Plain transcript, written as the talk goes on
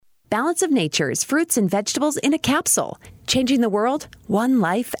Balance of Nature's fruits and vegetables in a capsule, changing the world one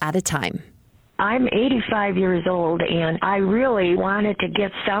life at a time. I'm 85 years old, and I really wanted to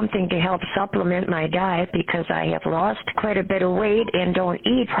get something to help supplement my diet because I have lost quite a bit of weight and don't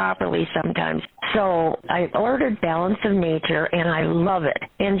eat properly sometimes. So I ordered Balance of Nature, and I love it.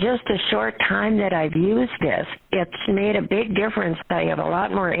 In just a short time that I've used this, it's made a big difference. I have a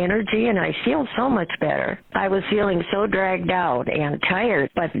lot more energy, and I feel so much better. I was feeling so dragged out and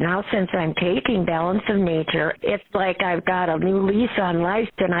tired, but now since I'm taking Balance of Nature, it's like I've got a new lease on life,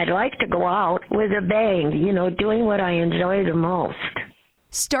 and I'd like to go out with a bang, doing what I enjoy the most.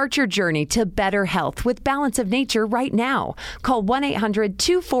 Start your journey to better health with Balance of Nature right now. Call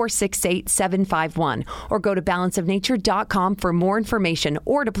 1-800-246-8751 or go to balanceofnature.com for more information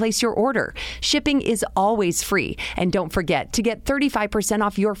or to place your order. Shipping is always free. And don't forget to get 35%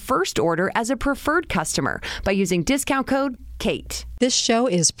 off your first order as a preferred customer by using discount code KATE. This show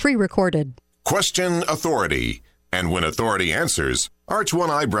is pre-recorded. Question authority. And when authority answers, arch one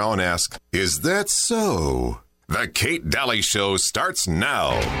eyebrow and ask, is that so? The Kate Dalley Show starts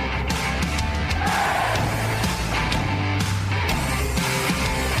now.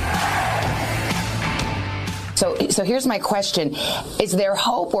 So here's my question. Is there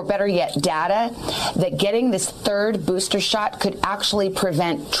hope, or better yet, data, that getting this third booster shot could actually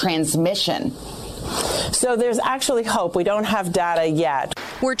prevent transmission? So there's actually hope. We don't have data yet.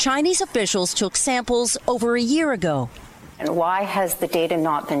 Where Chinese officials took samples over a year ago. And why has the data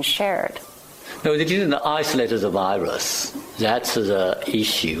not been shared? No, they didn't isolate the virus. That's the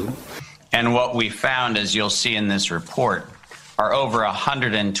issue. And what we found, as you'll see in this report, are over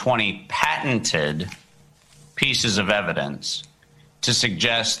 120 patented pieces of evidence to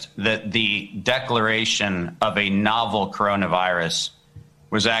suggest that the declaration of a novel coronavirus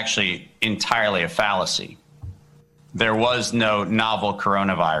was actually entirely a fallacy. There was no novel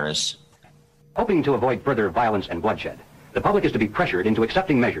coronavirus. Hoping to avoid further violence and bloodshed, the public is to be pressured into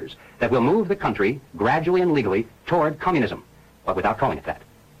accepting measures that will move the country gradually and legally toward communism, but without calling it that.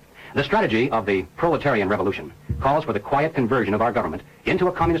 The strategy of the proletarian revolution calls for the quiet conversion of our government into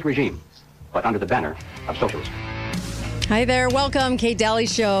a communist regime, but under the banner of socialism. Hi there. Welcome. Kate Dalley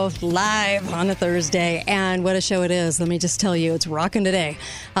Show live on a Thursday. And what a show it is. Let me just tell you, it's rocking today.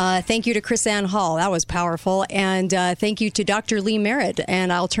 Thank you to Chris Ann Hall. That was powerful. And thank you to Dr. Lee Merritt.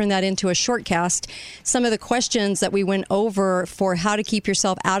 And I'll turn that into a short cast. Some of the questions that we went over for how to keep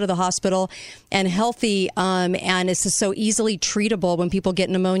yourself out of the hospital and healthy. And this is so easily treatable when people get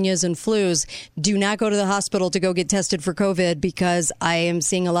pneumonias and flus. Do not go to the hospital to go get tested for COVID, because I am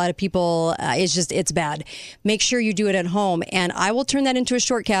seeing a lot of people. It's bad. Make sure you do it at home. And I will turn that into a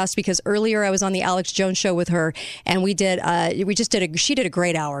short cast, because earlier I was on the Alex Jones show with her, and she did a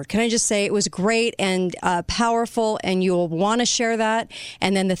great hour. Can I just say it was great and powerful, and you'll want to share that.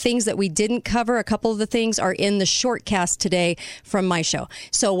 And then the things that we didn't cover, a couple of the things are in the short cast today from my show.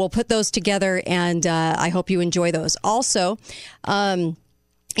 So we'll put those together, and I hope you enjoy those. Also,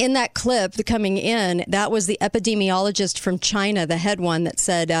 in that clip coming in, that was the epidemiologist from China, the head one, that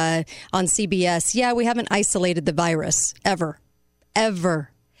said on CBS, yeah, we haven't isolated the virus ever.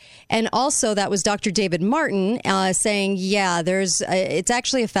 And also that was Dr. David Martin saying, yeah, it's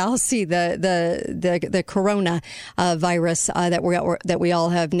actually a fallacy, the corona virus that we all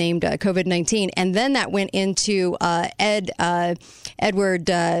have named COVID-19. And then that went into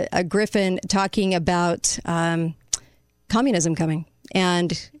Edward Griffin talking about communism coming.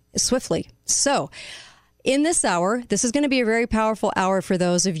 And swiftly. So in this hour, this is going to be a very powerful hour for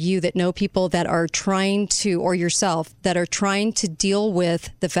those of you that know people that are trying to, or yourself, that are trying to deal with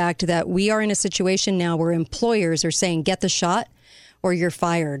the fact that we are in a situation now where employers are saying, get the shot, or you're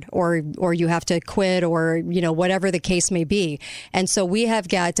fired, or you have to quit, or whatever the case may be. And so we have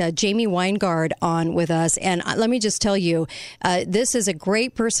got Jamie Weingard on with us, and let me just tell you, this is a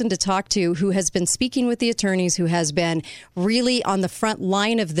great person to talk to, who has been speaking with the attorneys, who has been really on the front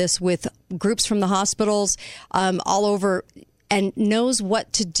line of this with groups from the hospitals all over, and knows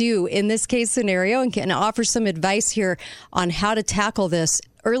what to do in this case scenario, and can offer some advice here on how to tackle this.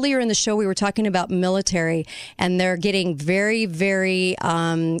 Earlier in the show, we were talking about military, and they're getting very, very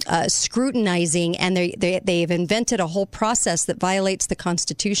scrutinizing, and they've invented a whole process that violates the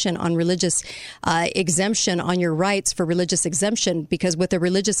Constitution on religious exemption, on your rights for religious exemption, because with a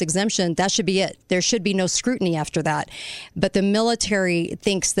religious exemption, that should be it. There should be no scrutiny after that. But the military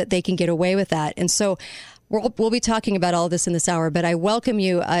thinks that they can get away with that. And so we'll be talking about all this in this hour, but I welcome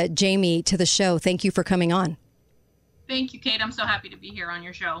you, Jamie, to the show. Thank you for coming on. Thank you, Kate. I'm so happy to be here on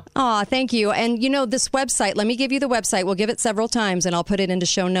your show. Oh, thank you. And this website, let me give you the website. We'll give it several times, and I'll put it into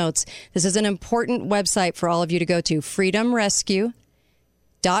show notes. This is an important website for all of you to go to, freedomrescue.org.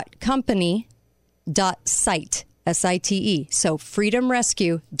 freedomrescue.company.site. SITE. So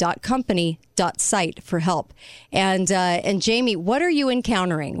freedomrescue.company.site for help. And Jamie, what are you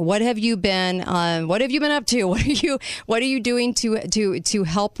encountering? What have you been up to? What are you doing to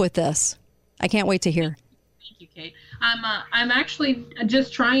help with this? I can't wait to hear. Thank you, Kate. I'm actually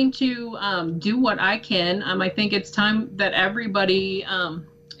just trying to do what I can. I think it's time that everybody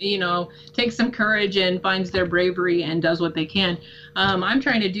takes some courage and finds their bravery and does what they can. I'm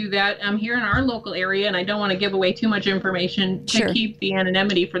trying to do that. I'm here in our local area, and I don't want to give away too much information to keep the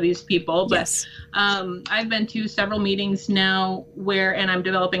anonymity for these people. But yes. I've been to several meetings now and I'm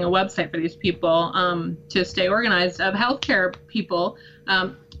developing a website for these people to stay organized, of healthcare people,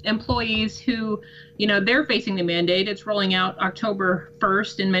 employees who, they're facing the mandate. It's rolling out October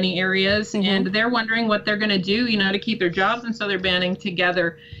 1st in many areas, and they're wondering what they're going to do, to keep their jobs. And so they're banding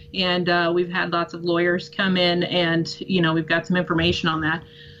together. And we've had lots of lawyers come in, and, we've got some information on that.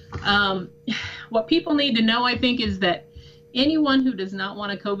 What people need to know, I think, is that anyone who does not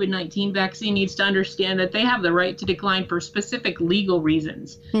want a COVID-19 vaccine needs to understand that they have the right to decline for specific legal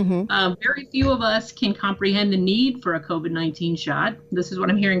reasons. Very few of us can comprehend the need for a COVID-19 shot. This is what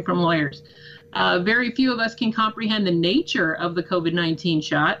I'm hearing from lawyers. Very few of us can comprehend the nature of the COVID-19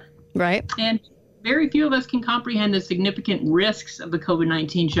 shot. Right. And very few of us can comprehend the significant risks of the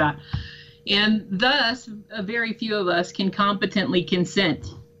COVID-19 shot. And thus, very few of us can competently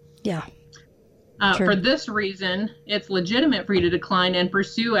consent. Yeah. For this reason, it's legitimate for you to decline and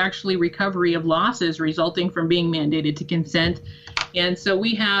pursue actually recovery of losses resulting from being mandated to consent. And so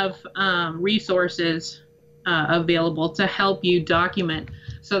we have resources available to help you document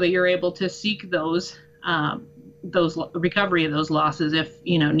so that you're able to seek those recovery of those losses if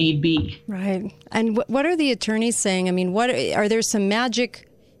need be. Right. And what are the attorneys saying? I mean, are there some magic?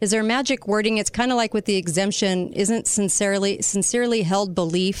 Is there magic wording? It's kind of like with the exemption. Isn't sincerely held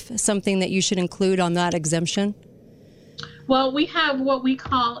belief something that you should include on that exemption? Well, we have what we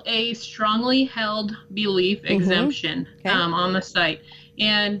call a strongly held belief exemption on the site.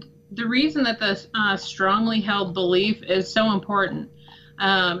 And the reason that the strongly held belief is so important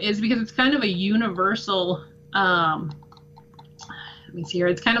is because it's kind of a universal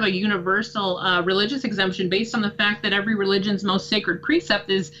It's kind of a universal religious exemption based on the fact that every religion's most sacred precept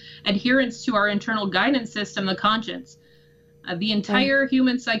is adherence to our internal guidance system, the conscience. The entire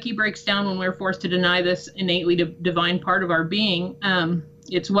human psyche breaks down when we're forced to deny this innately divine part of our being.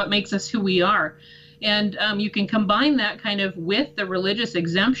 It's what makes us who we are. And you can combine that kind of with the religious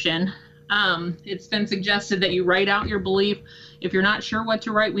exemption. It's been suggested that you write out your belief. If you're not sure what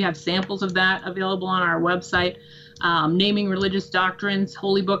to write, we have samples of that available on our website. Naming religious doctrines,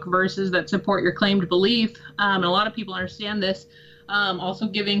 holy book verses that support your claimed belief. And a lot of people understand this. Also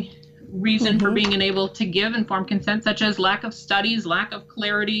giving reason for being unable to give informed consent, such as lack of studies, lack of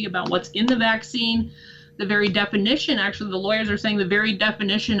clarity about what's in the vaccine. The very definition, actually, the lawyers are saying the very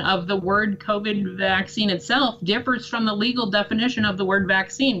definition of the word COVID vaccine itself differs from the legal definition of the word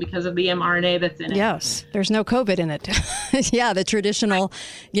vaccine because of the mRNA that's in it. Yes, there's no COVID in it. Yeah, the traditional,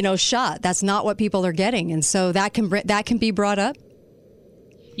 shot. That's not what people are getting, and so that can be brought up.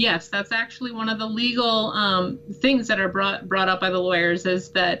 Yes, that's actually one of the legal things that are brought up by the lawyers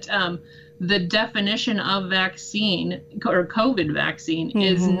is that the definition of vaccine or COVID vaccine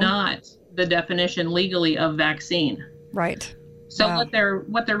is not the definition legally of vaccine. Right. So what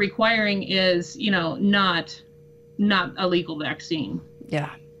they're requiring is, not a legal vaccine. Yeah.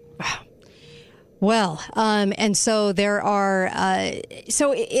 Wow. Well, and so there are,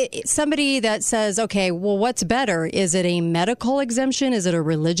 somebody that says, okay, well, what's better? Is it a medical exemption? Is it a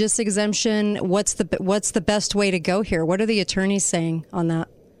religious exemption? What's the best way to go here? What are the attorneys saying on that?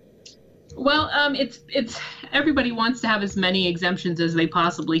 Well, it's everybody wants to have as many exemptions as they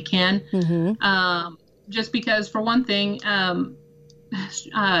possibly can. Just because, for one thing,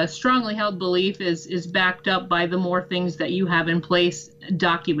 strongly held belief is backed up by the more things that you have in place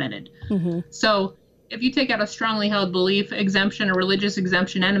documented. So if you take out a strongly held belief exemption, a religious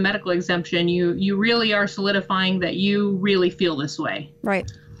exemption, and a medical exemption, you really are solidifying that you really feel this way.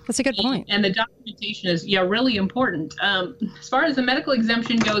 Right. That's a good point. And the documentation is, really important. As far as the medical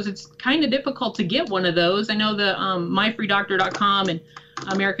exemption goes, it's kind of difficult to get one of those. I know the myfreedoctor.com and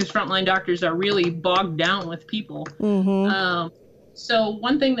America's Frontline Doctors are really bogged down with people. So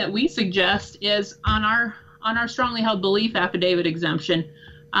one thing that we suggest is on our strongly held belief affidavit exemption,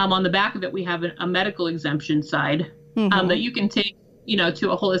 on the back of it, we have a medical exemption side that you can take,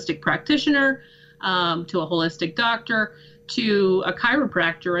 to a holistic practitioner, to a holistic doctor, to a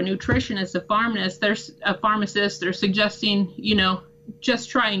chiropractor, a nutritionist, a pharmacist. They're suggesting, just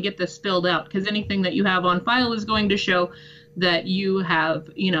try and get this filled out because anything that you have on file is going to show that you have,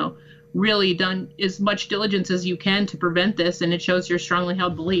 really done as much diligence as you can to prevent this, and it shows your strongly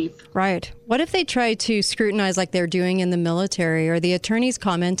held belief. Right. What if they try to scrutinize like they're doing in the military? Are the attorneys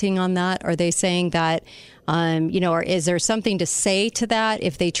commenting on that? Are they saying that, or is there something to say to that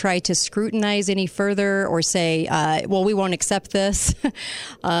if they try to scrutinize any further or say, well, we won't accept this?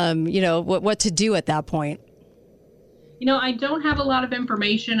 What to do at that point? I don't have a lot of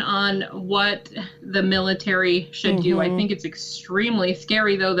information on what the military should do. I think it's extremely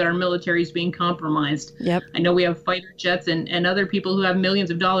scary, though, that our military is being compromised. Yep. I know we have fighter jets and other people who have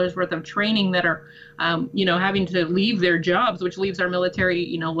millions of dollars worth of training that are, having to leave their jobs, which leaves our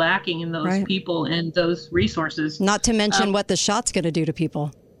military, lacking in those people and those resources. Not to mention what the shot's going to do to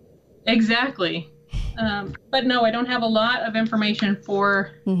people. Exactly. But no, I don't have a lot of information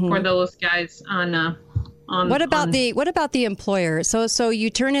for those guys on. What about the employer? So you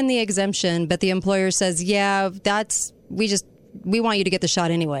turn in the exemption, but the employer says, yeah, we want you to get the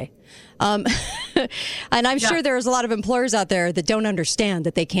shot anyway. And I'm sure there's a lot of employers out there that don't understand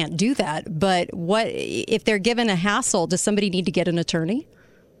that they can't do that. But what if they're given a hassle? Does somebody need to get an attorney?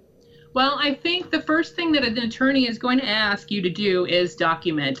 Well, I think the first thing that an attorney is going to ask you to do is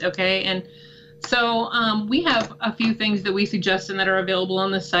document. Okay. And so we have a few things that we suggest and that are available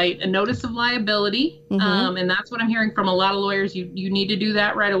on the site. A notice of liability, and that's what I'm hearing from a lot of lawyers. You need to do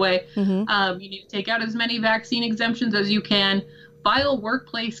that right away. You need to take out as many vaccine exemptions as you can. File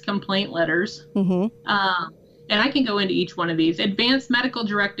workplace complaint letters, and I can go into each one of these. Advanced medical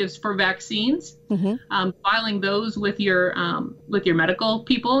directives for vaccines, filing those with your medical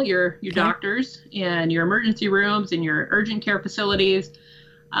people, your doctors, and your emergency rooms and your urgent care facilities.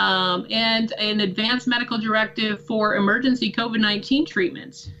 And an advanced medical directive for emergency COVID-19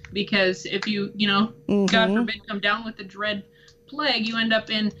 treatments. Because if you, God forbid, come down with the dread plague, you end up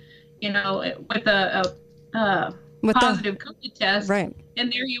in, with a positive COVID test. Right.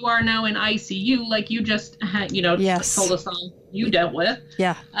 And there you are now in ICU, like you just, told us all you dealt with.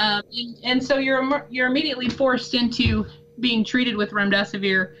 Yeah. And so you're immediately forced into being treated with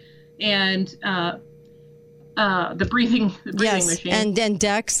remdesivir and the breathing machine. And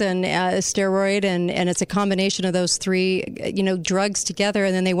Dex and steroid, and it's a combination of those three, drugs together.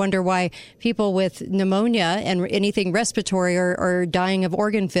 And then they wonder why people with pneumonia and anything respiratory are dying of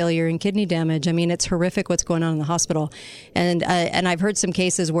organ failure and kidney damage. I mean, it's horrific what's going on in the hospital. And I've heard some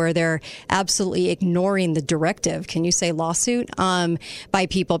cases where they're absolutely ignoring the directive. Can you say lawsuit by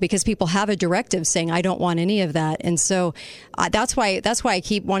people because people have a directive saying, I don't want any of that. And so that's why I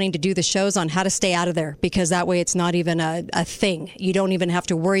keep wanting to do the shows on how to stay out of there, because that way it's not even a thing. You don't even have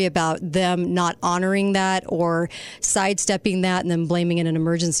to worry about them not honoring that or sidestepping that and then blaming it an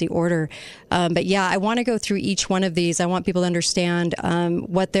emergency order. But yeah, I want to go through each one of these. I want people to understand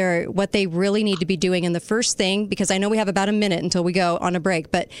what they really need to be doing. And the first thing, because I know we have about a minute until we go on a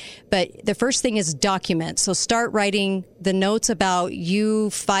break, but the first thing is document. So start writing the notes about you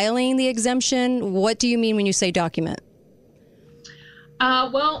filing the exemption. What do you mean when you say document?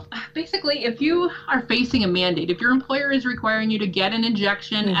 Well, basically, if you are facing a mandate, if your employer is requiring you to get an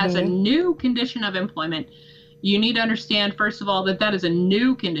injection as a new condition of employment, you need to understand, first of all, that is a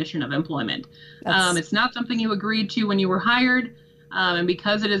new condition of employment. It's not something you agreed to when you were hired. And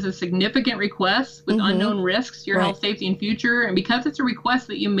because it is a significant request with unknown risks to your health, safety, and future, and because it's a request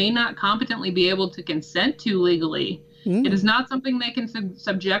that you may not competently be able to consent to legally, it is not something they can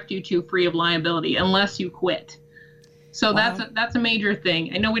subject you to free of liability unless you quit. So that's a major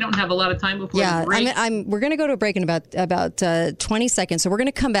thing. I know we don't have a lot of time before the break. We're going to go to a break in about 20 seconds. So we're going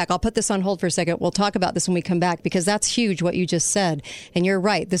to come back. I'll put this on hold for a second. We'll talk about this when we come back, because that's huge what you just said. And you're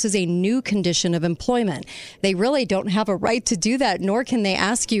right. This is a new condition of employment. They really don't have a right to do that, nor can they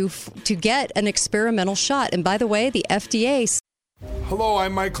ask you to get an experimental shot. And by the way, the FDA... Hello,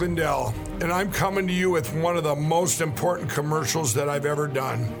 I'm Mike Lindell, and I'm coming to you with one of the most important commercials that I've ever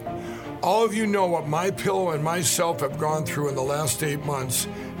done. All of you know what MyPillow and myself have gone through in the last 8 months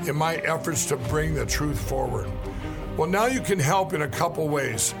in my efforts to bring the truth forward. Well, now you can help in a couple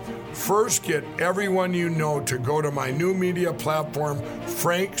ways. First, get everyone you know to go to my new media platform,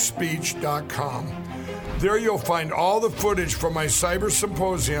 frankspeech.com. There you'll find all the footage from my cyber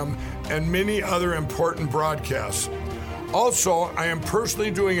symposium and many other important broadcasts. Also, I am personally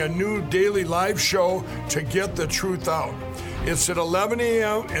doing a new daily live show to get the truth out. It's at 11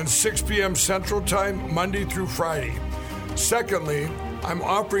 a.m. and 6 p.m. Central Time, Monday through Friday. Secondly, I'm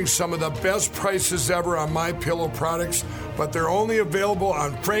offering some of the best prices ever on MyPillow products, but they're only available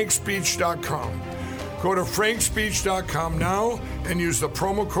on frankspeech.com. Go to frankspeech.com now and use the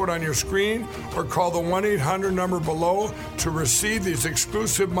promo code on your screen or call the 1-800 number below to receive these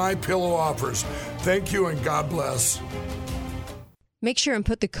exclusive MyPillow offers. Thank you and God bless. make sure and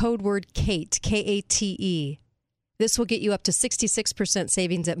put the code word KATE, K-A-T-E. This will get you up to 66%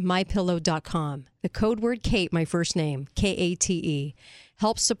 savings at mypillow.com. The code word KATE, my first name, K-A-T-E.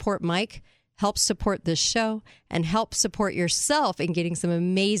 Help support Mike, help support this show, and help support yourself in getting some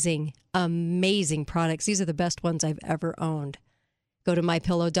amazing, amazing products. These are the best ones I've ever owned. Go to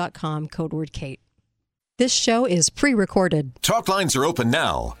mypillow.com, code word KATE. This show is pre-recorded. Talk lines are open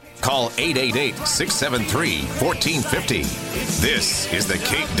now. Call 888-673-1450. This is the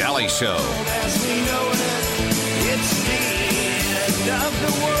Kate Dalley Show. As we know it, it's the end of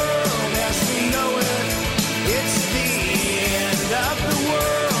the world as we know it. It's the end of the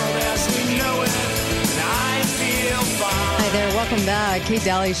world as we know it. And I feel fine. Hi there, welcome back. Kate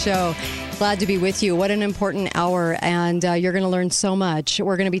Dalley Show. Glad to be with you. What an important hour, and you're going to learn so much.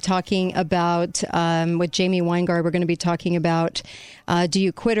 We're going to be talking about, with Jamie Weingard, we're going to be talking about do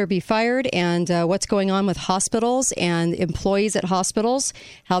you quit or be fired, and what's going on with hospitals and employees at hospitals,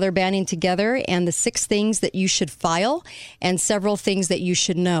 how they're banding together, and the 6 things that you should file, and several things that you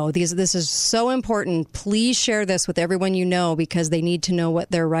should know. This is so important. Please share this with everyone you know, because they need to know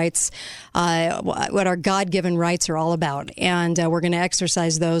what their rights, what our God-given rights are all about. And we're going to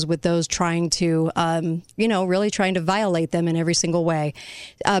exercise those with those trying to, really trying to violate them in every single way.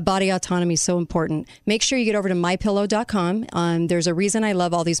 Body autonomy is so important. Make sure you get over to mypillow.com. There's a reason I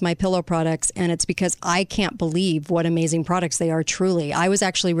love all these MyPillow products, and it's because I can't believe what amazing products they are, truly. I was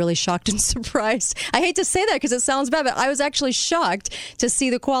actually really shocked and surprised. I hate to say that because it sounds bad, but I was actually shocked to see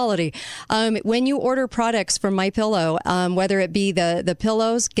the quality. When you order products from MyPillow, whether it be the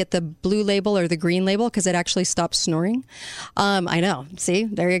pillows, get the blue label or the green label because it actually stops snoring. I know. See,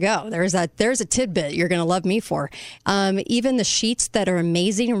 there you go. There's a tidbit you're going to love me for. Even the sheets that are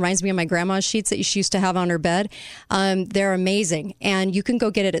amazing. It reminds me of my grandma's sheets that she used to have on her bed. They're amazing. And you can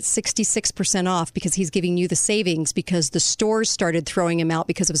go get it at 66% off because he's giving you the savings because the stores started throwing him out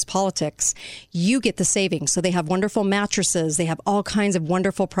because of his politics. You get the savings. So they have wonderful mattresses. They have all kinds of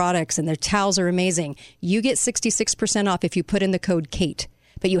wonderful products, and their towels are amazing. You get 66% off if you put in the code KATE.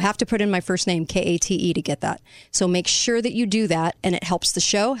 But you have to put in my first name, K-A-T-E, to get that. So make sure that you do that, and it helps the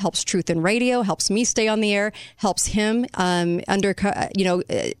show, helps Truth in Radio, helps me stay on the air, helps him go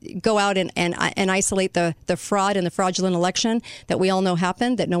out and isolate the fraud and the fraudulent election that we all know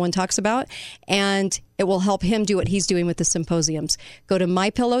happened, that no one talks about, and it will help him do what he's doing with the symposiums. Go to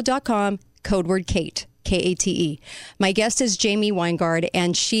mypillow.com, code word KATE. K-A-T-E. My guest is Jamie Weingard,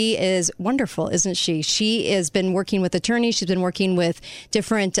 and she is wonderful, isn't she? She has been working with attorneys. She's been working with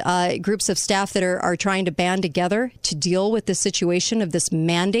different groups of staff that are trying to band together to deal with the situation of this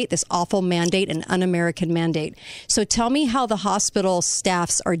mandate, this awful mandate, an un-American mandate. So tell me how the hospital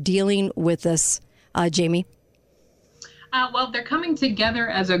staffs are dealing with this, Jamie. Well, they're coming together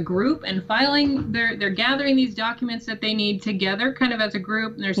as a group and filing. They're gathering these documents that they need together, kind of as a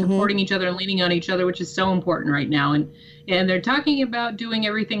group, and they're supporting each other and leaning on each other, which is so important right now. And they're talking about doing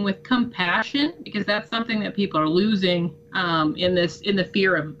everything with compassion, because that's something that people are losing in the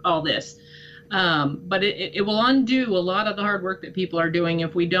fear of all this. But it will undo a lot of the hard work that people are doing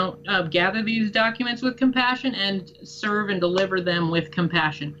if we don't gather these documents with compassion and serve and deliver them with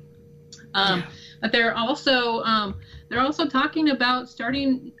compassion. But they're also talking about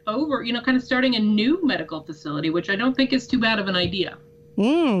starting over, kind of starting a new medical facility, which I don't think is too bad of an idea.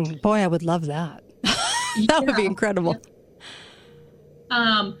 Boy, I would love that. That would be incredible.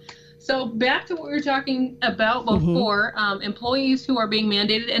 So back to what we were talking about before, employees who are being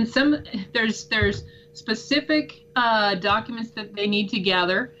mandated, and there's specific documents that they need to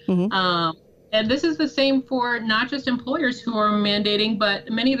gather. And this is the same for not just employers who are mandating,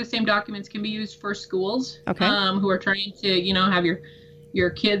 but many of the same documents can be used for schools who are trying to, have your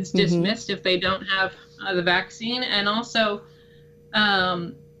kids dismissed if they don't have the vaccine. And also,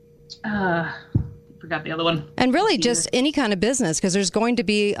 forgot the other one. And really just any kind of business, because there's going to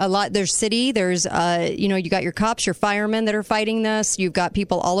be a lot. There's city, there's, you got your cops, your firemen that are fighting this. You've got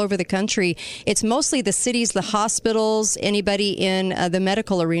people all over the country. It's mostly the cities, the hospitals, anybody in the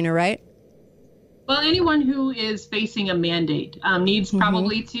medical arena, right? Well, anyone who is facing a mandate needs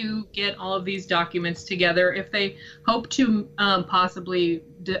probably to get all of these documents together if they hope to possibly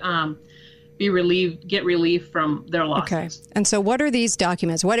get relief from their losses. Okay. And so what are these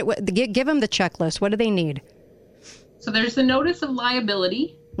documents? Give them the checklist. What do they need? So there's the notice of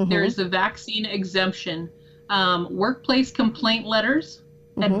liability. There's the vaccine exemption, workplace complaint letters,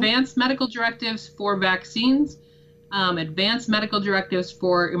 advanced medical directives for vaccines, advanced medical directives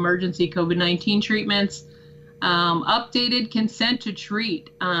for emergency COVID-19 treatments, updated consent to treat,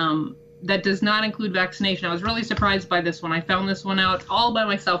 that does not include vaccination. I was really surprised by this one. I found this one out all by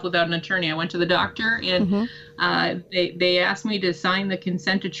myself without an attorney. I went to the doctor, and they asked me to sign the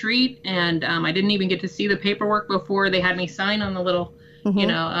consent to treat, and I didn't even get to see the paperwork before they had me sign on the little,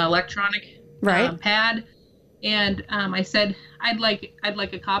 electronic pad. And I said, I'd like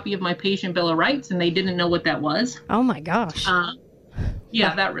a copy of my patient bill of rights, and they didn't know what that was. Oh my gosh.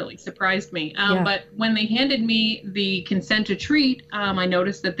 Yeah, that really surprised me. But when they handed me the consent to treat, I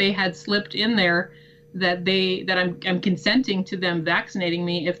noticed that they had slipped in there that I'm consenting to them vaccinating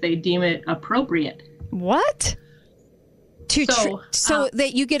me if they deem it appropriate. What? So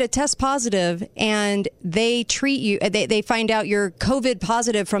that you get a test positive and they treat you, they find out you're COVID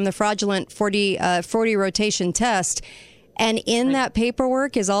positive from the fraudulent 40 rotation test. And in that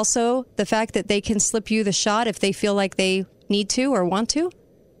paperwork is also the fact that they can slip you the shot if they feel like they need to or want to?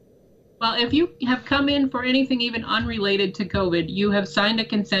 Well, if you have come in for anything even unrelated to COVID, you have signed a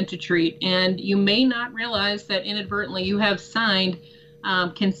consent to treat, and you may not realize that inadvertently you have signed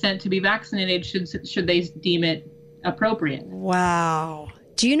consent to be vaccinated should they deem it appropriate. Wow.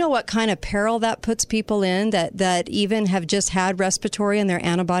 Do you know what kind of peril that puts people in that even have just had respiratory and their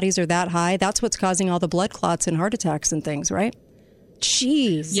antibodies are that high? That's what's causing all the blood clots and heart attacks and things, right?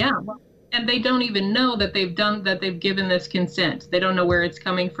 Jeez. Yeah. And they don't even know that they've given this consent. They don't know where it's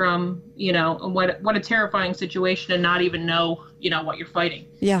coming from. What a terrifying situation to not even know, what you're fighting.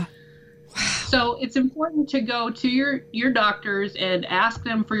 Yeah. Wow. So it's important to go to your doctors and ask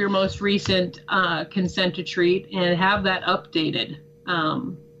them for your most recent consent to treat and have that updated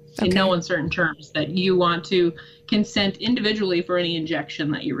in no uncertain terms that you want to consent individually for any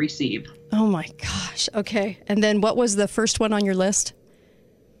injection that you receive. Oh my gosh. Okay. And then what was the first one on your list?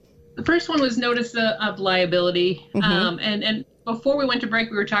 The first one was notice of liability. And before we went to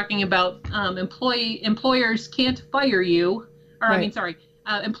break, we were talking about employers can't fire you.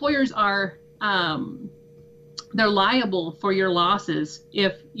 Employers are they're liable for your losses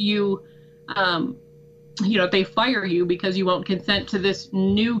if you if they fire you because you won't consent to this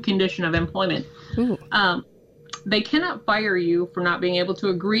new condition of employment. They cannot fire you for not being able to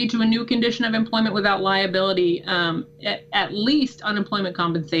agree to a new condition of employment without liability, at least unemployment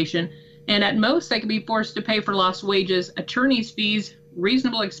compensation. And at most, they can be forced to pay for lost wages, attorney's fees,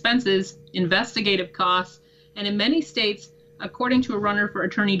 reasonable expenses, investigative costs, and in many states, according to a runner for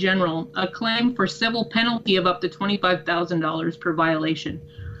Attorney General, a claim for civil penalty of up to $25,000 per violation.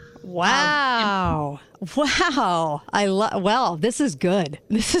 Wow. Wow. Well, this is good.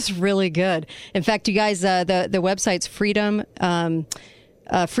 This is really good. In fact, you guys, the website's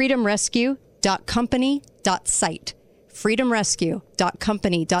freedomrescue.company.site.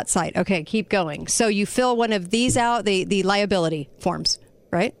 freedomrescue.company.site. Okay, keep going. So you fill one of these out, the liability forms,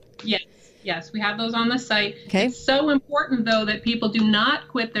 right? Yes, we have those on the site. Okay. It's so important, though, that people do not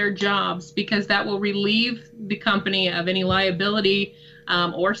quit their jobs because that will relieve the company of any liability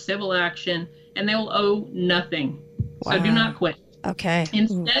or civil action, and they will owe nothing. Wow. So do not quit. Okay.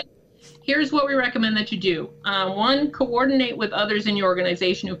 Instead, here's what we recommend that you do. One, coordinate with others in your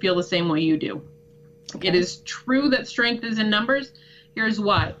organization who feel the same way you do. Okay. It is true that strength is in numbers. Here's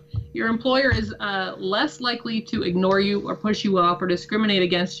why. Your employer is less likely to ignore you or push you off or discriminate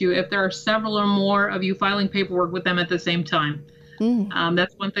against you if there are several or more of you filing paperwork with them at the same time.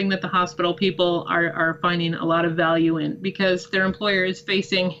 That's one thing that the hospital people are finding a lot of value in, because their employer is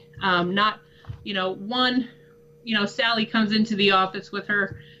facing Sally comes into the office with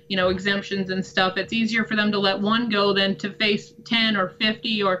her, exemptions and stuff. It's easier for them to let one go than to face 10 or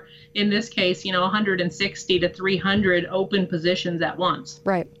 50 or, in this case, 160 to 300 open positions at once.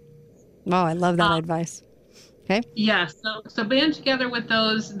 Right. Wow, I love that advice. Okay. Yeah. So band together with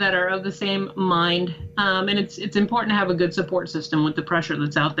those that are of the same mind. And it's important to have a good support system with the pressure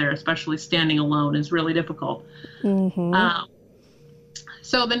that's out there, especially standing alone is really difficult.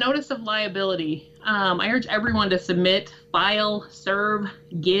 So the notice of liability, I urge everyone to submit, file, serve,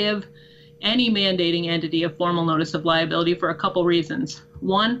 give any mandating entity a formal notice of liability for a couple reasons.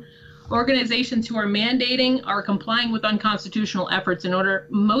 One, organizations who are mandating are complying with unconstitutional efforts in order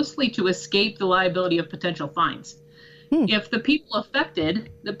mostly to escape the liability of potential fines. If the people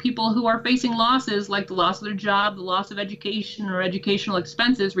affected, the people who are facing losses like the loss of their job, the loss of education or educational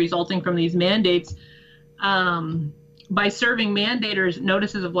expenses resulting from these mandates, by serving mandators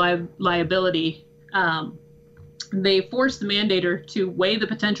notices of liability, they force the mandator to weigh the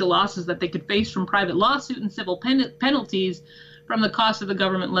potential losses that they could face from private lawsuit and civil penalties from the cost of the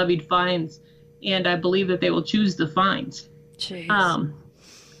government levied fines, and I believe that they will choose the fines.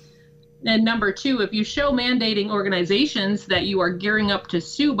 And number two, if you show mandating organizations that you are gearing up to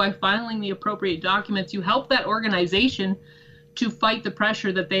sue by filing the appropriate documents, you help that organization to fight the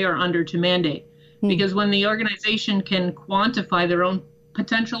pressure that they are under to mandate. Because when the organization can quantify their own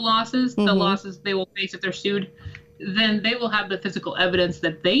potential losses, the losses they will face if they're sued, then they will have the physical evidence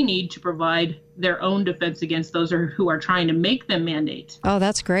that they need to provide their own defense against those who are trying to make them mandate. Oh,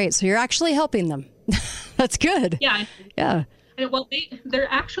 that's great. So you're actually helping them. That's good. Yeah. Yeah. Well,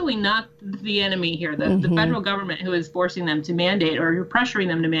 they're actually not the enemy here. The federal government who is forcing them to mandate or pressuring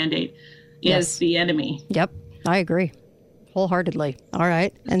them to mandate is the enemy. Yep. I agree wholeheartedly. All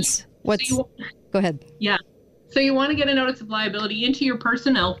right. And go ahead. Yeah. So you want to get a notice of liability into your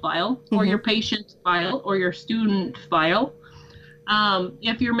personnel file or your patient file or your student file.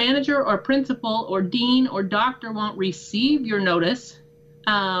 If your manager or principal or dean or doctor won't receive your notice,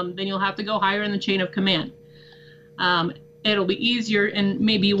 then you'll have to go higher in the chain of command. It'll be easier, and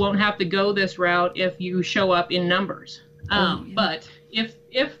maybe you won't have to go this route if you show up in numbers. But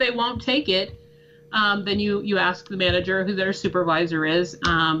if they won't take it, then you ask the manager who their supervisor is.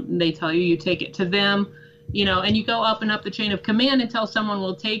 They tell you take it to them, and you go up and up the chain of command until someone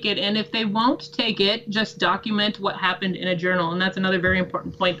will take it. And if they won't take it, just document what happened in a journal. And that's another very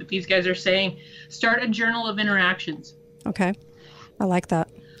important point that these guys are saying. Start a journal of interactions. Okay. I like that.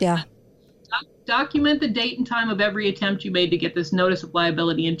 Yeah. Document the date and time of every attempt you made to get this notice of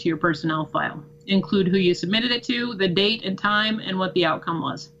liability into your personnel file. Include who you submitted it to, the date and time, and what the outcome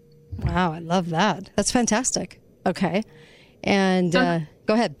was. Wow, I love that. That's fantastic. Okay. And go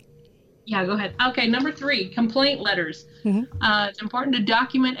ahead. Yeah, go ahead. Okay, number 3, complaint letters. It's important to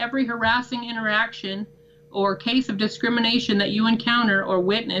document every harassing interaction or case of discrimination that you encounter or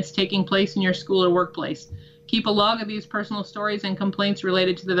witness taking place in your school or workplace. Keep a log of these personal stories and complaints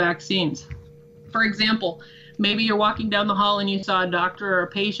related to the vaccines. For example, maybe you're walking down the hall and you saw a doctor or a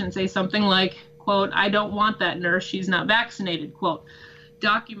patient say something like, quote, "I don't want that nurse, she's not vaccinated," quote.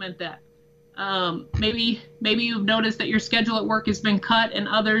 Document that. Maybe you've noticed that your schedule at work has been cut and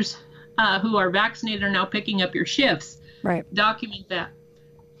others who are vaccinated are now picking up your shifts. Right. Document that.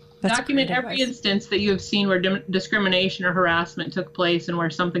 That's Document every instance that you have seen where discrimination or harassment took place and where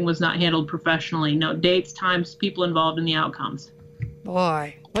something was not handled professionally. Note dates, times, people involved, and the outcomes.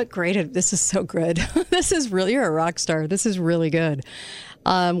 Boy, what great. This is so good. This is really, you're a rock star. This is really good.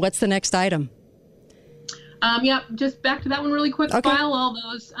 What's the next item? Just back to that one really quick. Okay. File all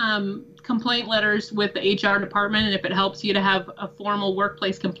those complaint letters with the HR department. And if it helps you to have a formal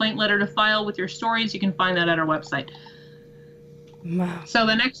workplace complaint letter to file with your stories, you can find that at our website. Wow. So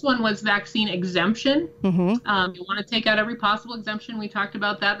the next one was vaccine exemption. You want to take out every possible exemption. We talked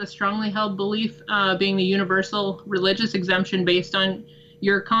about that. The strongly held belief being the universal religious exemption based on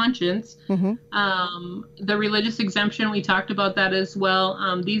your conscience. The religious exemption, we talked about that as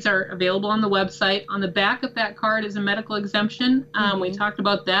well. These are available on the website. On the back of that card is a medical exemption. We talked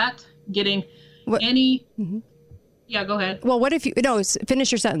about that. Getting any... Yeah, go ahead. Well, what if you... No,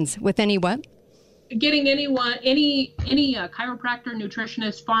 finish your sentence. With any what? Getting any chiropractor,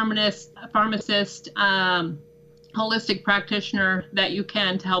 nutritionist, pharmacist, holistic practitioner that you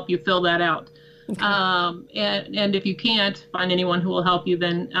can to help you fill that out. Okay. And if you can't find anyone who will help you,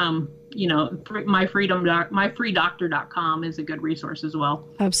 then myfreedoctor.com is a good resource as well.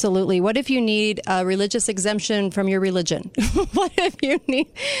 Absolutely. What if you need a religious exemption from your religion? What if you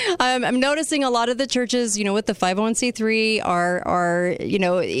need... I'm noticing a lot of the churches, with the 501c3 are,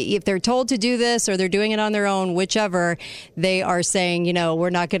 if they're told to do this or they're doing it on their own, whichever, they are saying, we're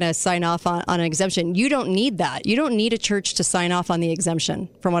not going to sign off on an exemption. You don't need that. You don't need a church to sign off on the exemption,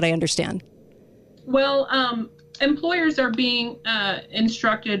 from what I understand. Well, employers are being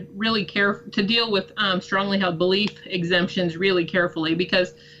instructed really to deal with strongly held belief exemptions really carefully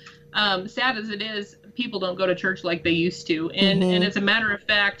because, sad as it is, people don't go to church like they used to. And as a matter of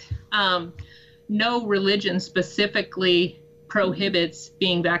fact, no religion specifically prohibits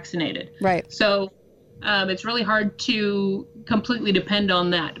being vaccinated. Right. So it's really hard to completely depend on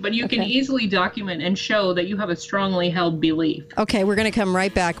that. But you can easily document and show that you have a strongly held belief. Okay, we're going to come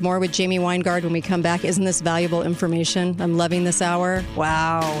right back. More with Jamie Weingard when we come back. Isn't this valuable information? I'm loving this hour.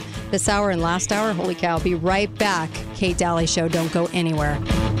 Wow. This hour and last hour, holy cow. Be right back. Kate Dalley Show. Don't go anywhere.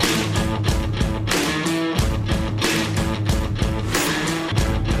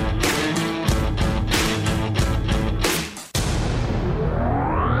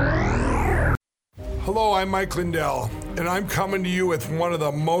 Hello, I'm Mike Lindell, and I'm coming to you with one of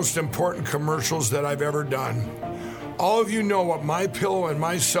the most important commercials that I've ever done. All of you know what my pillow and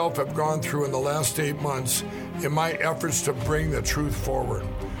myself have gone through in the last 8 months in my efforts to bring the truth forward.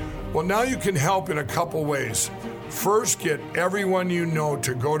 Well, now you can help in a couple ways. First, get everyone you know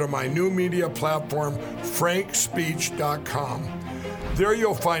to go to my new media platform, frankspeech.com. There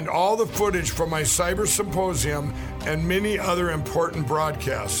you'll find all the footage from my cyber symposium and many other important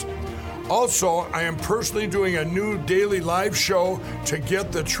broadcasts. Also, I am personally doing a new daily live show to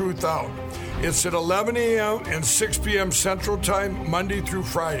get the truth out. It's at 11 a.m. and 6 p.m. Central Time, Monday through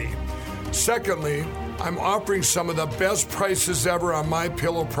Friday. Secondly, I'm offering some of the best prices ever on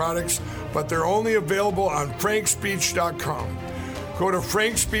MyPillow products, but they're only available on frankspeech.com. Go to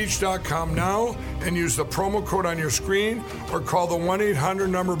frankspeech.com now and use the promo code on your screen or call the 1-800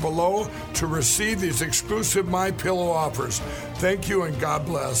 number below to receive these exclusive MyPillow offers. Thank you and God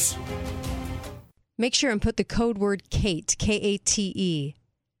bless. Make sure and put the code word KATE, K-A-T-E.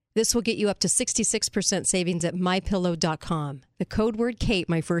 This will get you up to 66% savings at mypillow.com. The code word KATE,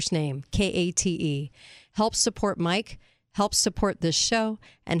 my first name, K-A-T-E. Help support Mike, help support this show,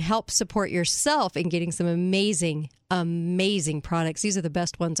 and help support yourself in getting some amazing, amazing products. These are the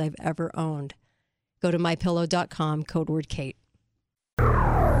best ones I've ever owned. Go to mypillow.com, code word KATE.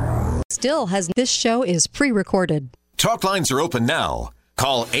 This show is pre-recorded. Talk lines are open now.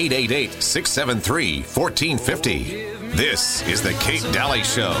 Call 888-673-1450. This is the Kate Dalley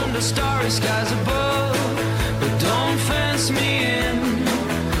Show. The starry skies above, but don't fence me in.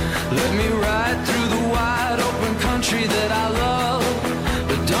 Let me ride through the wide open country that I love,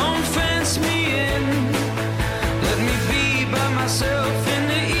 but don't fence me in. Let me be by myself in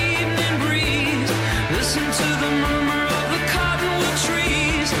the evening breeze. Listen to the murmur of the cottonwood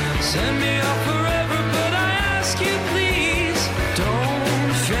trees. Send me off forever, but I ask you please,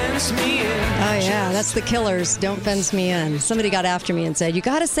 don't fence me in. Oh, yeah, that's the Killers. Don't fence me in. Somebody got after me and said, you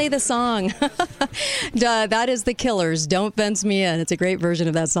got to say the song. That is the Killers. Don't fence me in. It's a great version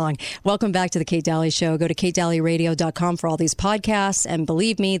of that song. Welcome back to the Kate Dalley Show. Go to katedalleyradio.com for all these podcasts. And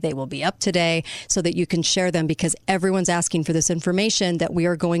believe me, they will be up today so that you can share them because everyone's asking for this information that we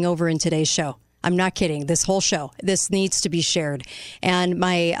are going over in today's show. I'm not kidding. This whole show, this needs to be shared. And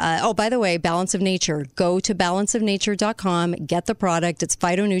by the way, Balance of Nature. Go to balanceofnature.com, get the product. It's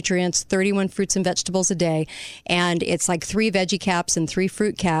phytonutrients, 31 fruits and vegetables a day. And it's like 3 veggie caps and 3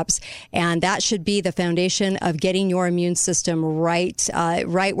 fruit caps. And that should be the foundation of getting your immune system right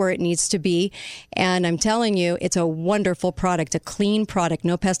where it needs to be. And I'm telling you, it's a wonderful product, a clean product,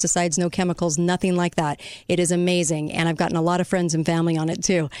 no pesticides, no chemicals, nothing like that. It is amazing. And I've gotten a lot of friends and family on it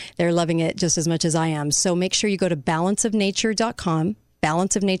too. They're loving it just as much as I am. So make sure you go to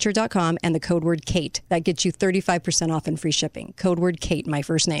balanceofnature.com, and the code word KATE. That gets you 35% off and free shipping. Code word KATE, my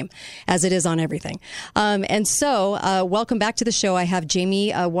first name, as it is on everything. Welcome back to the show. I have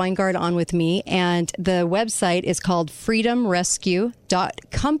Jamie Weingard on with me, and the website is called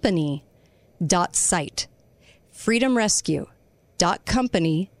freedomrescue.company.site.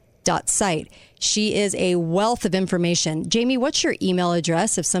 freedomrescue.company.site. She is a wealth of information. Jamie, what's your email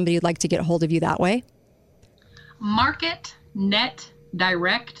address if somebody would like to get a hold of you that way?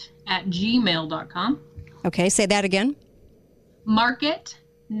 marketnetdirect@gmail.com. Okay, say that again.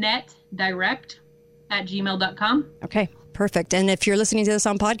 marketnetdirect@gmail.com. Okay, perfect. And if you're listening to this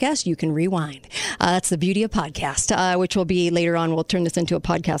on podcast, you can rewind. That's the beauty of podcast, which will be later on. We'll turn this into a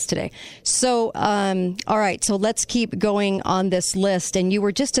podcast today. So, all right. So let's keep going on this list. And you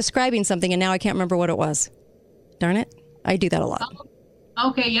were just describing something, and now I can't remember what it was. Darn it. I do that a lot.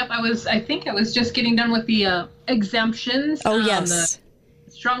 Okay. Yep. I think I was just getting done with the exemptions. Oh, yes.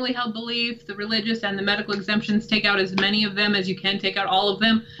 The strongly held belief, the religious and the medical exemptions. Take out as many of them as you can. Take out all of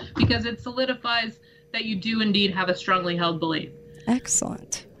them because it solidifies that you do indeed have a strongly held belief.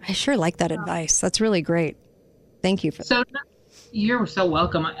 Excellent. I sure like that advice. That's really great. Thank you for that. You're so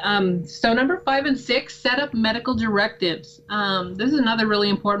welcome. So number 5 and 6, set up medical directives. This is another really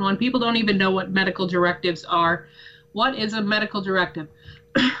important one. People don't even know what medical directives are. What is a medical directive?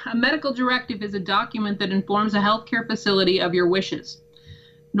 A medical directive is a document that informs a healthcare facility of your wishes.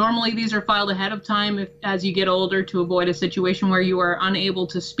 Normally, these are filed ahead of time as you get older to avoid a situation where you are unable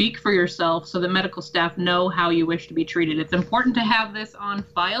to speak for yourself so that medical staff know how you wish to be treated. It's important to have this on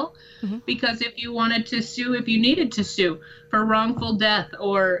file because if you wanted to sue, if you needed to sue for wrongful death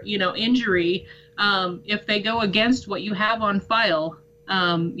or, injury, if they go against what you have on file,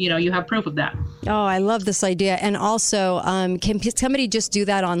 you have proof of that. Oh, I love this idea. And also, can somebody just do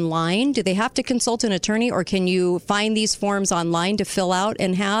that online? Do they have to consult an attorney, or can you find these forms online to fill out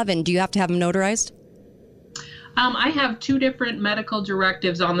and have? And do you have to have them notarized? I have 2 different medical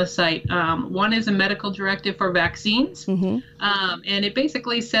directives on the site. One is a medical directive for vaccines. And it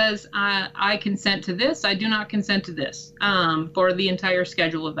basically says, I consent to this. I do not consent to this for the entire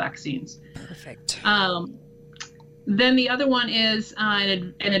schedule of vaccines. Perfect. Then the other one is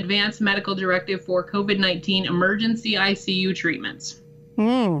an advanced medical directive for COVID-19 emergency ICU treatments.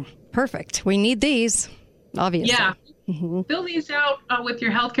 Perfect. We need these, obviously. Yeah. Fill these out with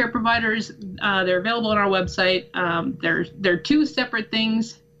your healthcare providers. They're available on our website. They're two separate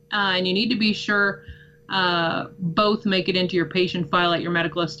things, and you need to be sure both make it into your patient file at your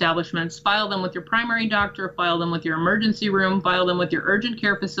medical establishments. File them with your primary doctor, file them with your emergency room, file them with your urgent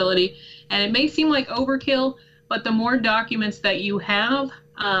care facility. And it may seem like overkill, but the more documents that you have,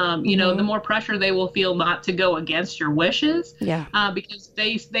 the more pressure they will feel not to go against your wishes. Yeah. Because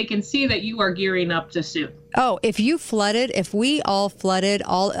they can see that you are gearing up to sue. Oh, if we all flooded,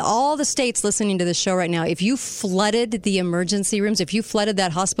 all the states listening to this show right now, if you flooded the emergency rooms, if you flooded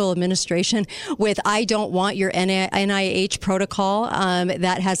that hospital administration with, I don't want your NIH protocol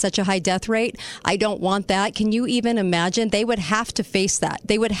that has such a high death rate, I don't want that. Can you even imagine? They would have to face that.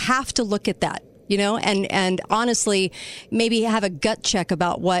 They would have to look at that, and honestly, maybe have a gut check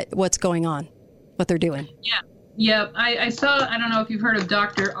about what's going on, what they're doing. Yeah. Yeah, I saw, I don't know if you've heard of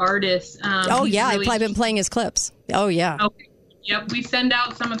Dr. Artis. I've been playing his clips. Oh, yeah. Okay. Yep, we send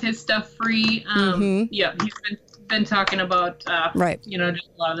out some of his stuff free. Yeah, he's been talking about, just a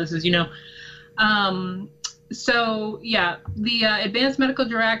lot of this, as you know. The advanced medical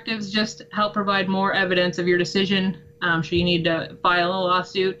directives just help provide more evidence of your decision should you need to file a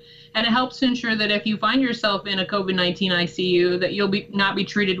lawsuit. And it helps to ensure that if you find yourself in a COVID-19 ICU, that you'll not be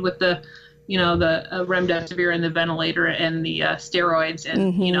treated with the remdesivir and the ventilator and the steroids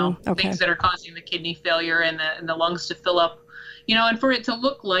and, things that are causing the kidney failure and the lungs to fill up, and for it to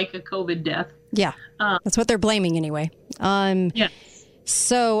look like a COVID death. Yeah, that's what they're blaming anyway. Yeah.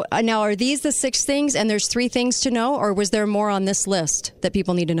 So now, are these the 6 things and there's 3 things to know, or was there more on this list that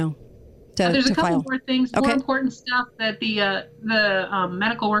people need to know? There's a couple more things, more important stuff that the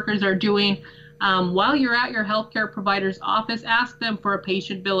medical workers are doing. While you're at your healthcare provider's office, ask them for a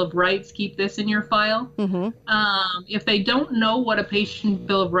patient bill of rights. Keep this in your file. If they don't know what a patient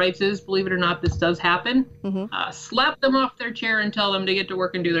bill of rights is, believe it or not, this does happen. Slap them off their chair and tell them to get to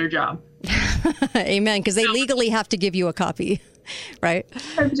work and do their job. Amen, because they legally have to give you a copy, right?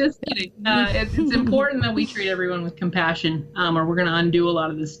 I'm just kidding. It's important that we treat everyone with compassion, or we're going to undo a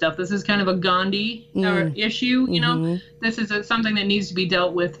lot of this stuff. This is kind of a Gandhi issue. This is something that needs to be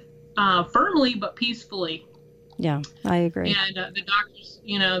dealt with firmly but peacefully. Yeah, I agree. And the doctors,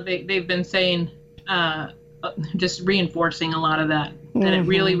 they've been saying, just reinforcing a lot of that it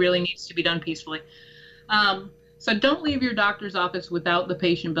really, really needs to be done peacefully. So don't leave your doctor's office without the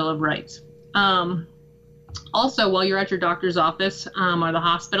patient bill of rights. Also, while you're at your doctor's office or the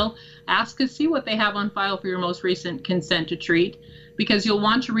hospital, ask to see what they have on file for your most recent consent to treat, because you'll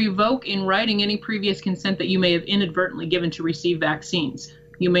want to revoke in writing any previous consent that you may have inadvertently given to receive vaccines.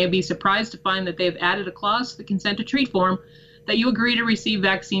 You may be surprised to find that they've added a clause to the consent to treat form that you agree to receive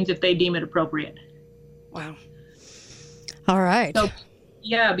vaccines if they deem it appropriate. Wow. All right. So,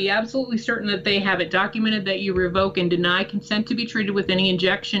 yeah, be absolutely certain that they have it documented that you revoke and deny consent to be treated with any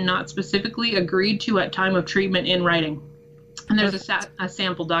injection not specifically agreed to at time of treatment in writing. And there's a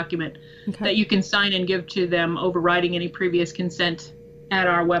sample document that you can sign and give to them overriding any previous consent at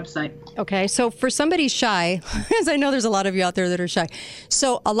our website. Okay, so for somebody shy, as I know there's a lot of you out there that are shy,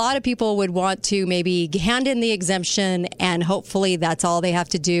 so a lot of people would want to maybe hand in the exemption and hopefully that's all they have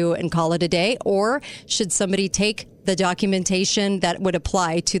to do and call it a day, or should somebody take the documentation that would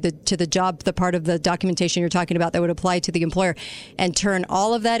apply to the job, the part of the documentation you're talking about that would apply to the employer, and turn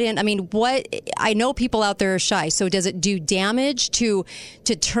all of that in? I mean, I know people out there are shy, so does it do damage to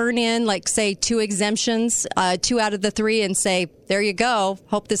turn in, like, say, 2 exemptions, 2 out of the 3, and say, there you go,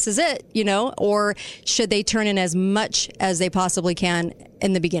 hope this is it, or should they turn in as much as they possibly can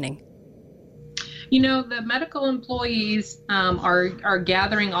in the beginning? The medical employees are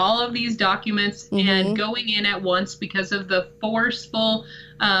gathering all of these documents and going in at once because of the forceful,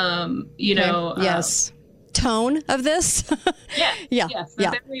 yes, tone of this. Yes.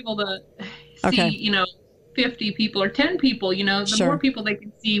 So they're able to see, 50 people or 10 people, the more people they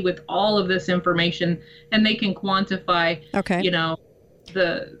can see with all of this information, and they can quantify, how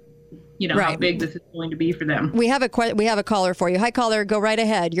big this is going to be for them. We have a caller for you. Hi, caller. Go right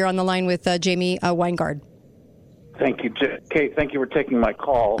ahead. You're on the line with Jamie Weingard. Thank you, Kate. Thank you for taking my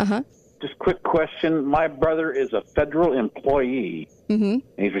call. Just quick question. My brother is a federal employee, and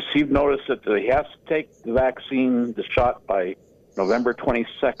he's received notice that he has to take the shot by November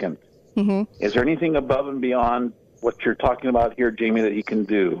 22nd. Is there anything above and beyond what you're talking about here, Jamie, that he can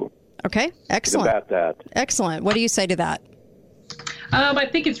do? Okay, excellent. About that. Excellent. What do you say to that? I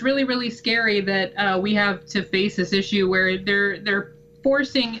think it's really, really scary that we have to face this issue where they're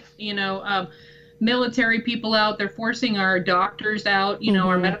forcing, military people out. They're forcing our doctors out,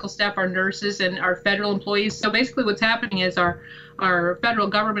 our medical staff, our nurses, and our federal employees. So basically what's happening is our federal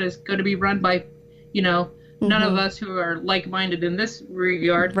government is going to be run by, none of us who are like-minded in this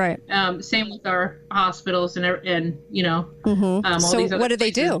regard. Right. Same with our hospitals and all So these other what do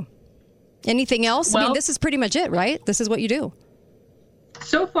they places. do? Anything else? I mean, Well- this is pretty much it, right? This is what you do.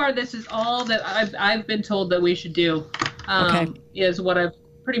 So far, this is all that I've been told that we should do. Is what I've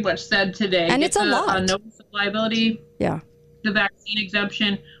pretty much said today. And Get it's a lot. A notice of liability, Yeah. the vaccine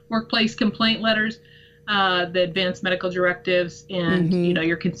exemption, workplace complaint letters, the advanced medical directives, and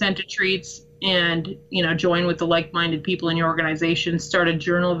your consent to treats, and join with the like-minded people in your organization. Start a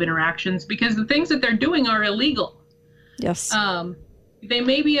journal of interactions, because the things that they're doing are illegal. Yes. They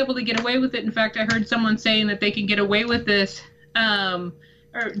may be able to get away with it. In fact, I heard someone saying that they can get away with this.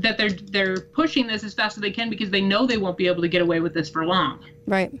 Or that they're pushing this as fast as they can because they know they won't be able to get away with this for long.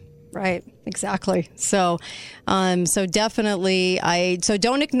 Right. Exactly. So, so definitely, so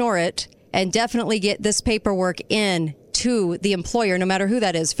don't ignore it, and definitely get this paperwork in to the employer, no matter who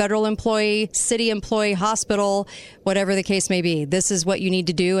that is, federal employee, city employee, hospital, whatever the case may be. This is what you need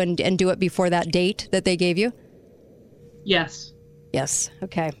to do, and do it before that date that they gave you. Yes.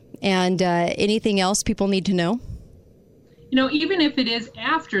 Okay. And anything else people need to know? Even if it is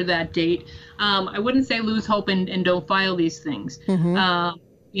after that date, I wouldn't say lose hope and don't file these things.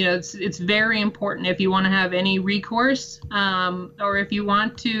 It's very important if you want to have any recourse, or if you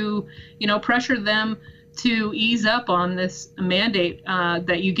want to, pressure them to ease up on this mandate,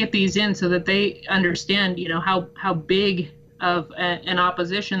 that you get these in so that they understand, how big of an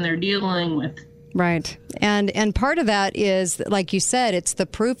opposition they're dealing with. Right. And part of that is, like you said, it's the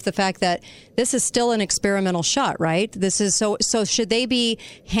proof, the fact that this is still an experimental shot, right? This is so should they be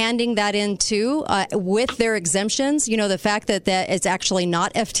handing that in too, with their exemptions? The fact that it's actually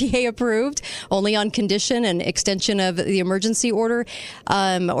not FDA approved, only on condition and extension of the emergency order,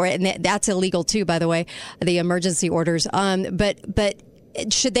 and that's illegal too, by the way, the emergency orders. But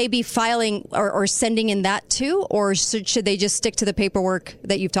should they be filing or sending in that too, or should they just stick to the paperwork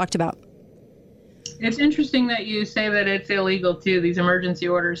that you've talked about? It's interesting that you say that it's illegal too, these emergency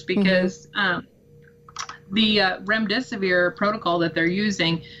orders, because the remdesivir protocol that they're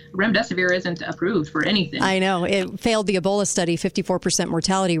using, remdesivir isn't approved for anything. I know. It failed the Ebola study, 54%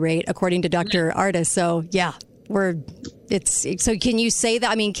 mortality rate, according to Dr. Artis. So, yeah, so can you say that?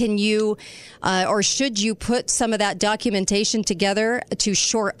 I mean, can you, or should you put some of that documentation together to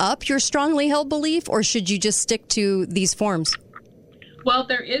shore up your strongly held belief, or should you just stick to these forms? Well,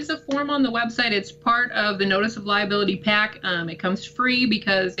 there is a form on the website. It's part of the Notice of Liability pack. It comes free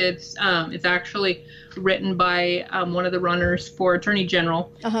because it's actually written by one of the runners for Attorney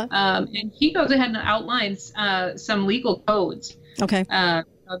General. And he goes ahead and outlines some legal codes. Okay.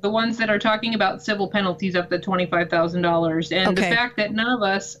 The ones that are talking about civil penalties up to $25,000. And the fact that none of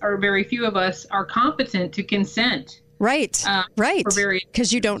us, or very few of us, are competent to consent. Right.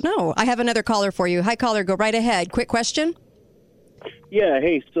 Because you don't know. I have another caller for you. Hi, caller. Go right ahead. Quick question. Yeah,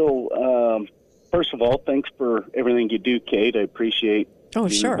 hey, so first of all, thanks for everything you do, Kate. I appreciate you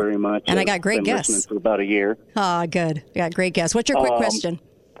very much. And I got great guests. Listening for about a year. Good. I got great guests. What's your quick question?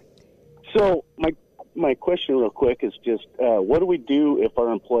 So my question real quick is just, what do we do if our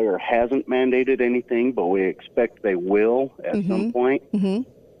employer hasn't mandated anything, but we expect they will at some point?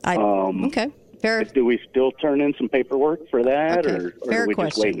 Okay. Fair. Do we still turn in some paperwork for that, or Fair do we question.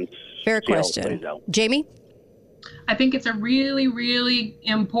 just wait and Fair see how it question. plays out? Jamie? I think it's a really, really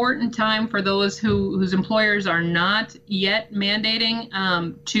important time for those whose employers are not yet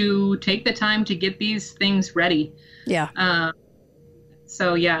mandating to take the time to get these things ready. Yeah.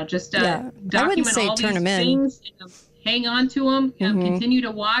 Just document say all turn these them in. things, hang on to them, continue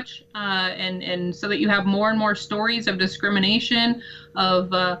to watch, and so that you have more and more stories of discrimination,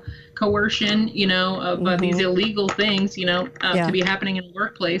 of coercion, of these illegal things, to be happening in the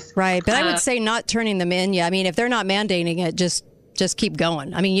workplace. Right. But I would say not turning them in. Yeah. I mean, if they're not mandating it, just keep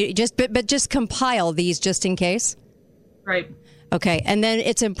going. I mean, you just compile these just in case. Right. Okay. And then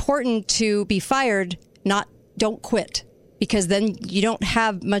it's important to be fired, don't quit. Because then you don't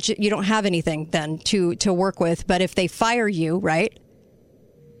have anything then to work with. But if they fire you, right?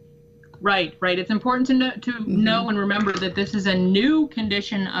 Right. It's important to know and remember that this is a new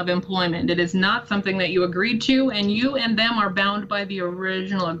condition of employment. It is not something that you agreed to, and you and them are bound by the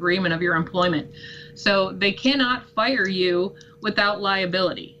original agreement of your employment. So they cannot fire you without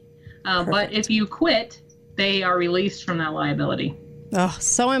liability. But if you quit, they are released from that liability. Oh,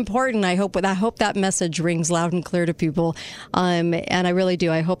 so important. I hope that message rings loud and clear to people. And I really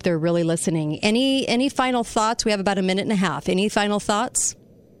do. I hope they're really listening. Any final thoughts? We have about a minute and a half. Any final thoughts?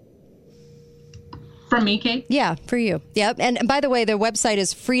 From me, Kate? Yeah, for you. Yep. And by the way, the website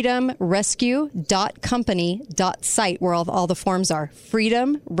is freedomrescue.company.site, where all the forms are.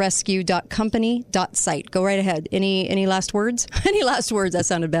 freedomrescue.company.site. Go right ahead. Any last words? Any last words? That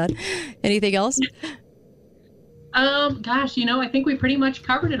sounded bad. Anything else? Gosh, I think we pretty much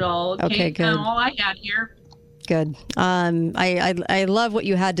covered it all. Okay, Kate, good. All I had here. Good. I love what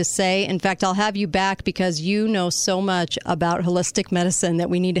you had to say. In fact, I'll have you back because you know so much about holistic medicine that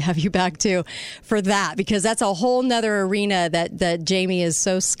we need to have you back too for that, because that's a whole nother arena that Jamie is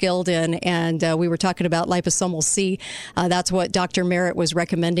so skilled in. And we were talking about liposomal C. That's what Dr. Merritt was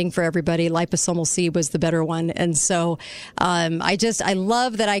recommending for everybody. Liposomal C was the better one. And so I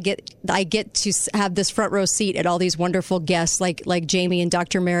love that I get to have this front row seat at all these wonderful guests like Jamie and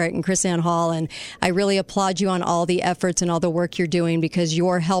Dr. Merritt and Chris Ann Hall. And I really applaud you on all the efforts and all the work you're doing, because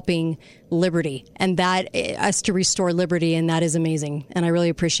you're helping liberty and us to restore liberty. And that is amazing. And I really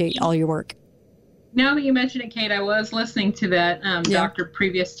appreciate all your work. Now that you mention it, Kate, I was listening to that doctor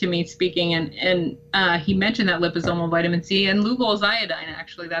previous to me speaking, and he mentioned that liposomal vitamin C and Lugol's iodine.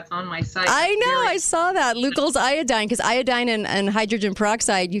 Actually, that's on my site. I know, I saw that. Lugol's iodine, because iodine and hydrogen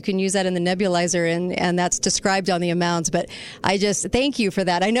peroxide, you can use that in the nebulizer, and that's described on the amounts. But I just thank you for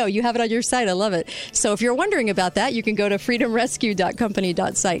that. I know you have it on your site. I love it. So if you're wondering about that, you can go to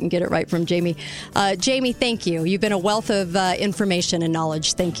freedomrescue.company.site and get it right from Jamie. Jamie, thank you. You've been a wealth of information and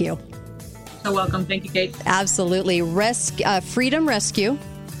knowledge. Thank you. So welcome. Thank you, Kate. Absolutely.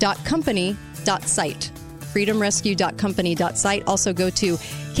 freedomrescue.company.site. freedomrescue.company.site. Also go to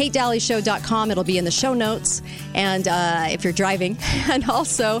katedalleyshow.com. It'll be in the show notes. And if you're driving, and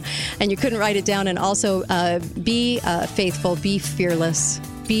you couldn't write it down, and also be faithful, be fearless.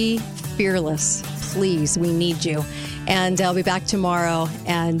 Be fearless. Please, we need you. And I'll be back tomorrow.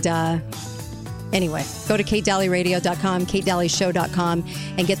 And anyway, go to katedalleyradio.com, katedalleyshow.com,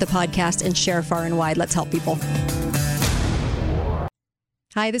 and get the podcast and share far and wide. Let's help people.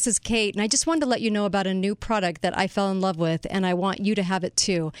 Hi, this is Kate, and I just wanted to let you know about a new product that I fell in love with, and I want you to have it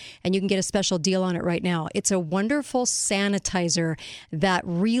too, and you can get a special deal on it right now. It's a wonderful sanitizer that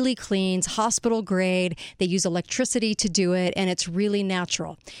really cleans, hospital grade. They use electricity to do it, and it's really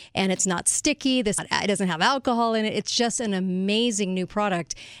natural, and it's not sticky. It doesn't have alcohol in it. It's just an amazing new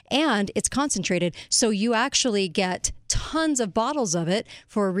product, and it's concentrated, so you actually get tons of bottles of it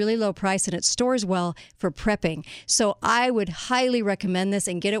for a really low price, and it stores well for prepping. So I would highly recommend this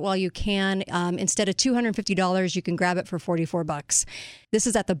and get it while you can. Instead of $250, you can grab it for $44. This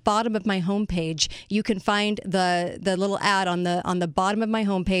is at the bottom of my homepage. You can find the little ad on the bottom of my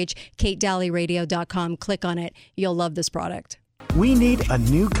homepage, katedalleyradio.com. Click on it. You'll love this product. We need a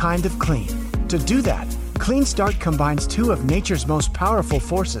new kind of clean. To do that, Clean Start combines two of nature's most powerful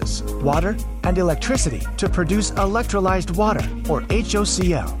forces, water and electricity, to produce electrolyzed water, or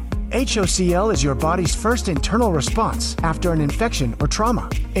HOCl. HOCl is your body's first internal response after an infection or trauma.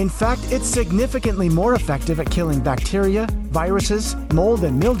 In fact, it's significantly more effective at killing bacteria, viruses, mold,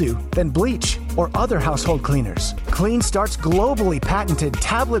 and mildew than bleach or other household cleaners. Clean Start's globally patented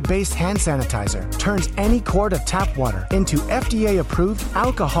tablet-based hand sanitizer turns any quart of tap water into FDA-approved,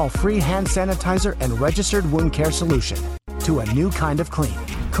 alcohol-free hand sanitizer and registered wound care solution to a new kind of clean.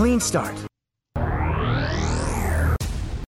 Clean Start.